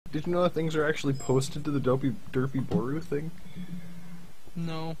Did you know that things are actually posted to the Derpy Boru thing?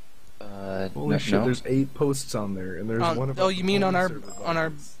 No. Holy shit! No. There's 8 posts on there, and there's one about. Oh, you mean on our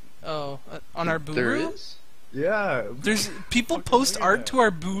buttons. on our Booru? There is? Yeah. There's people Fucking post look at art that. to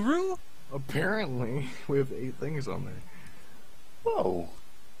our Booru? Apparently, we have 8 things on there. Whoa.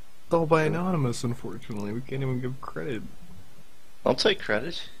 It's all by anonymous, unfortunately. We can't even give credit. I'll take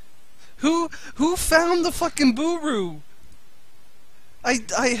credit. Who found the fucking Booru?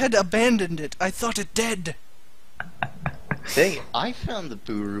 I had abandoned it. I thought it dead. Hey, I found the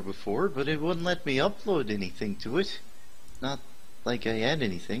Booru before, but it wouldn't let me upload anything to it. Not like I had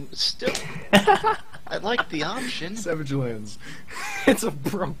anything, but still. I like the option. Savage Lands. It's a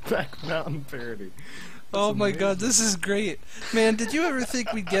Brokeback Mountain parody. Oh my god, this is great. Man, did you ever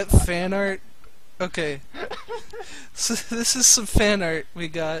think we'd get fan art? Okay. So this is some fan art we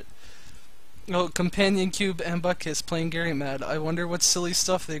got. Oh, Companion Cube and Buckus playing Gary Mad. I wonder what silly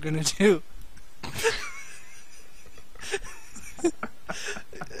stuff they're gonna do.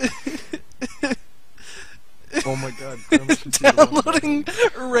 Oh my god, Grandma should see the one. Downloading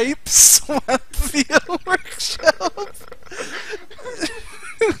Rape Swap via workshop.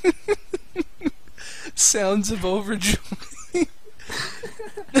 Sounds of overjoy.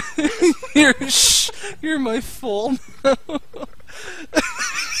 You're my foal now.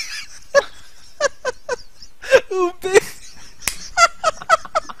 Ooh, baby.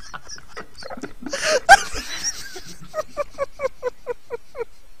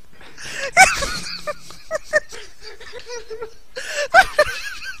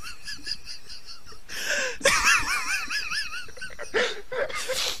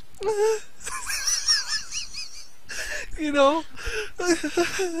 You know,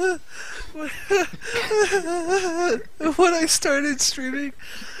 when I started streaming,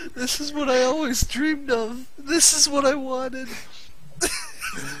 this is what I always dreamed of. This is what I wanted.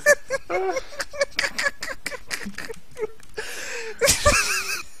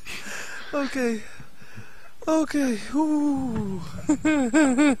 Okay. Okay. Ooh.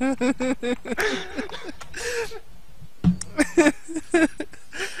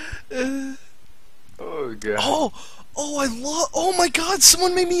 Oh god. Oh, I love. Oh my god,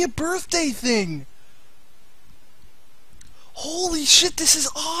 someone made me a birthday thing. Holy shit, this is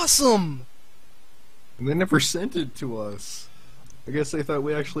awesome. And they never sent it to us. I guess they thought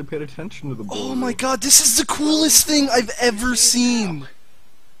we actually paid attention to the board. Oh my god, this is the coolest thing I've ever seen.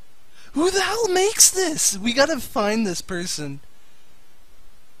 Who the hell makes this? We gotta find this person.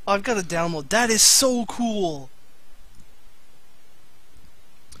 Oh, I've gotta download. That is so cool.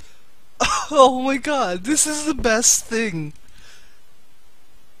 Oh my god, this is the best thing.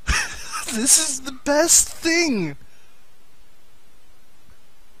 This is the best thing.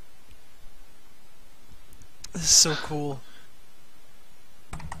 This is so cool.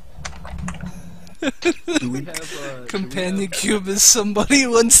 Do we have, Companion Cube is somebody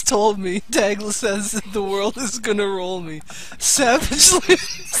once told me. Dagless says that the world is gonna roll me. Savagely.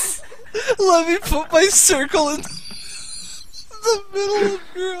 Let me put my circle in the middle of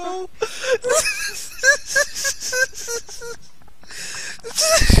your home.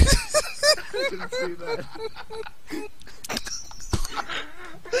 I didn't see that.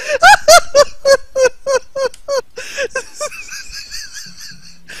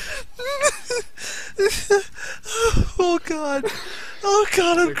 Oh god. Oh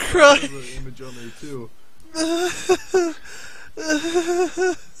god, I'm crying. There's an image on there too. Oh,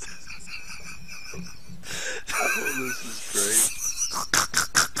 this is great.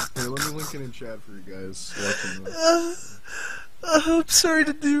 Here, let me link it in chat for you guys watching this. I'm sorry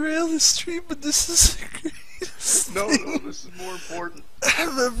to derail the stream, but this is the greatest No, thing no, this is more important.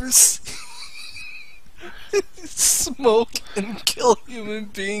 I've ever seen. Smoke and kill human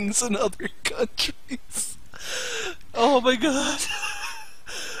beings in other countries. Oh my god.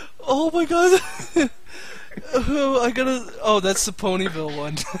 Oh my god. Oh, I gotta. Oh, that's the Ponyville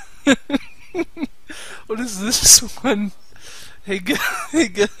one. What is this one? Hey, hey,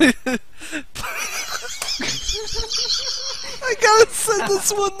 I gotta send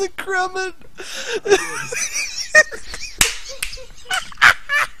this one to Kremet.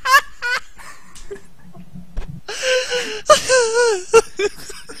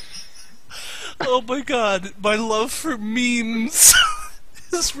 Oh my god, my love for memes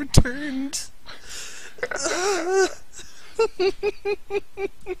has returned.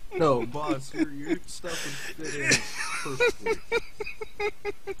 No, boss, your stuff would fit in perfectly.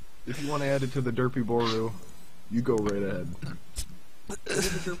 If you want to add it to the Derpy Boru, you go right ahead.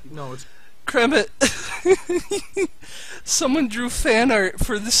 No, it's Kremet. Someone drew fan art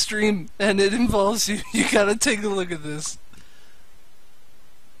for the stream, and it involves you. You gotta take a look at this.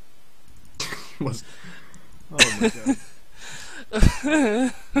 Was. Oh my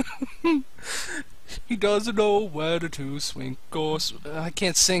god. He doesn't know whether to swing or I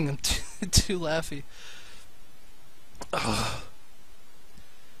can't sing. I'm too laughy. Oh.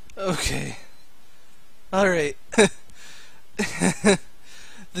 Okay. All right.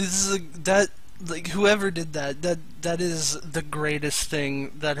 This is like whoever did that is the greatest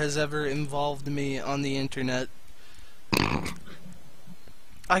thing that has ever involved me on the internet.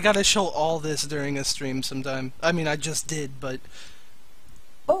 I gotta show all this during a stream sometime. I mean, I just did, but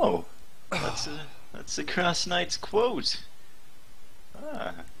Oh, that's a Cross Knight's quote.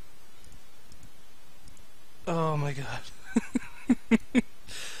 Ah. oh my god.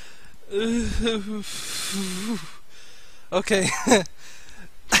 Okay.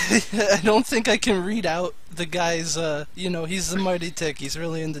 I don't think I can read out the guy's, you know, he's the Mighty Tick, he's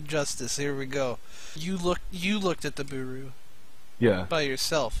really into justice. Here we go. You looked at the Booru Yeah. by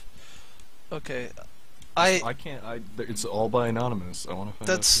yourself. Okay. I can't. It's all by anonymous. I want to find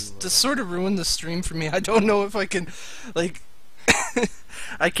out. That's sort of ruined the stream for me. I don't know if I can, like,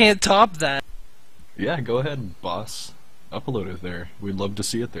 I can't top that. Yeah, go ahead, boss. Upload it there. We'd love to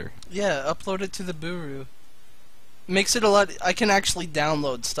see it there. Yeah, upload it to the Booru. Makes it a lot. I can actually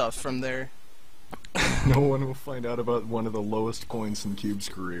download stuff from there. No one will find out about one of the lowest points in Cube's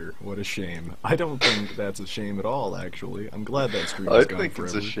career. What a shame. I don't think that's a shame at all, actually. I'm glad that stream is I gone think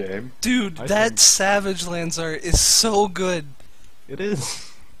forever. it's a shame. Dude, I that think- Savage Lands art is so good. It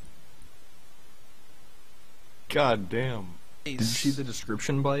is. God damn. Did you see the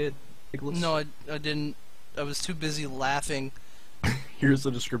description by it, Nicholas? No, I didn't. I was too busy laughing. Here's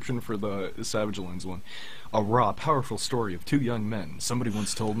the description for the Savage Lands one. A raw, powerful story of two young men. Somebody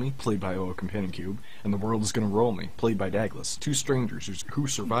once told me, played by outta Companion Cube, and the world is gonna roll me, played by Dagless. Two strangers who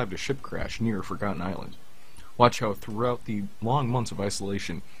survived a ship crash near a forgotten island. Watch how throughout the long months of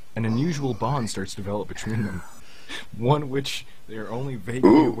isolation, an unusual bond starts to develop between them. One which they are only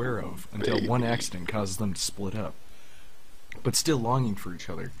vaguely aware of until one accident causes them to split up. But still longing for each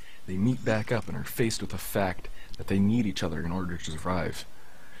other, they meet back up and are faced with the fact that they need each other in order to survive.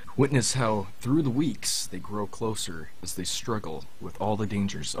 Witness how, through the weeks, they grow closer as they struggle with all the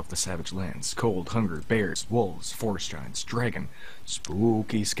dangers of the savage lands. Cold, hunger, bears, wolves, forest giants, dragon,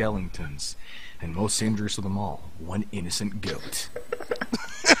 spooky skeletons, and most dangerous of them all, one innocent goat.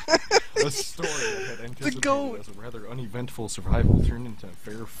 A story that had anticipated goat. as a rather uneventful survival turned into a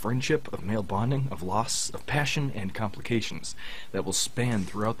fair friendship of male bonding, of loss, of passion, and complications that will span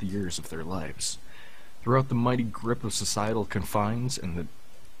throughout the years of their lives. Throughout the mighty grip of societal confines and the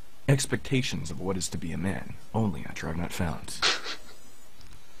expectations of what is to be a man, only on DriveNotFound.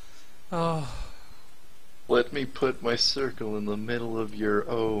 Oh, Let me put my circle in the middle of your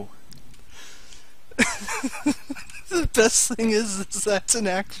O. the best thing is that's an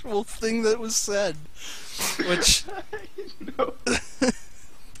actual thing that was said. Which, No.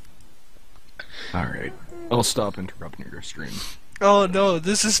 Alright, I'll stop interrupting your stream. oh no,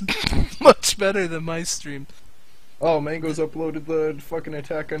 this is much better than my stream. Oh, Mango's uploaded the fucking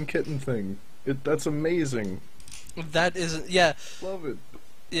Attack on Kitten thing. That's amazing. That isn't. Yeah, Love it.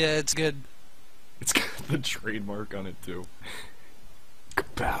 yeah, it's good. It's got the trademark on it, too.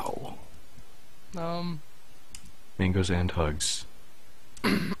 Kapow. Mangoes and hugs.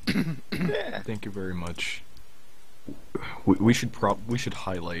 Yeah. Thank you very much. We should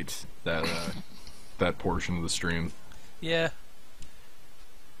highlight that that portion of the stream. Yeah.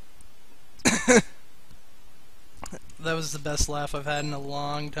 That was the best laugh I've had in a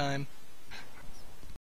long time.